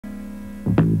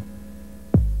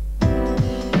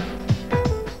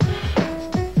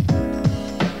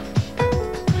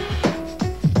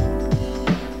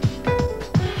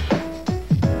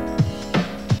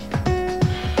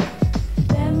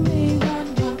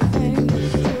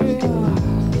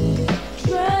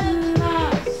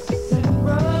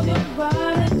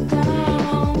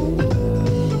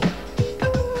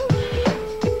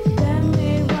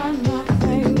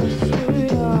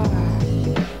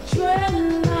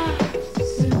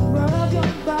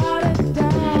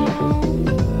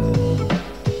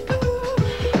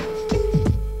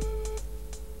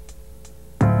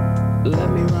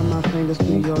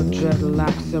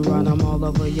all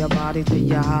over your body till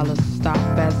your holler stop.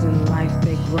 As in life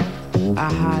they grow,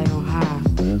 I high on high.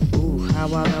 Ooh, how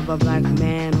I love a black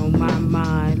man on my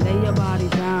mind. Lay your body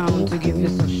down to give you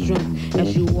some strength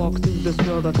as you walk through this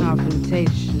world of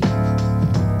confrontation.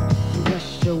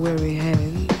 Rest your weary head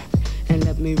and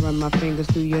let me run my fingers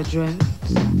through your dress.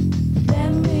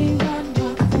 Let me run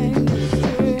my fingers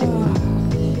through your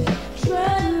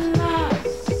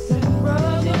dreadlocks and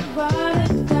rub your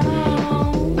body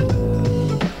down.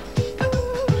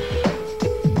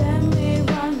 Let me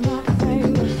run my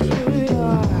fingers through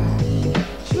your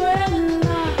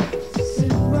dreadlocks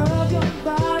and rub your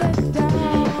body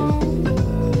down.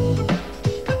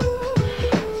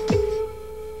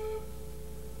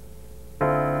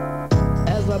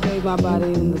 As I bathe my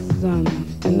body in the sun,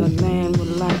 in the land where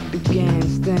life began,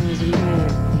 stands a man,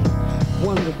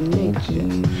 one with nature,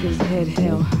 his head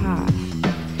held high.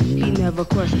 He never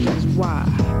questions why.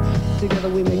 Together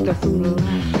we make the fruit of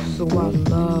life, so I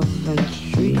love and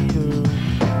treat him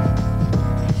right.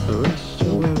 Rest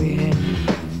your weary head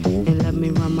and let me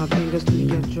run my fingers through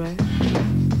your dress.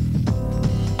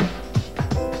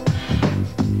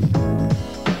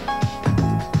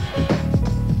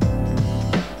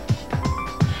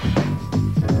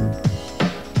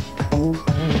 Oh,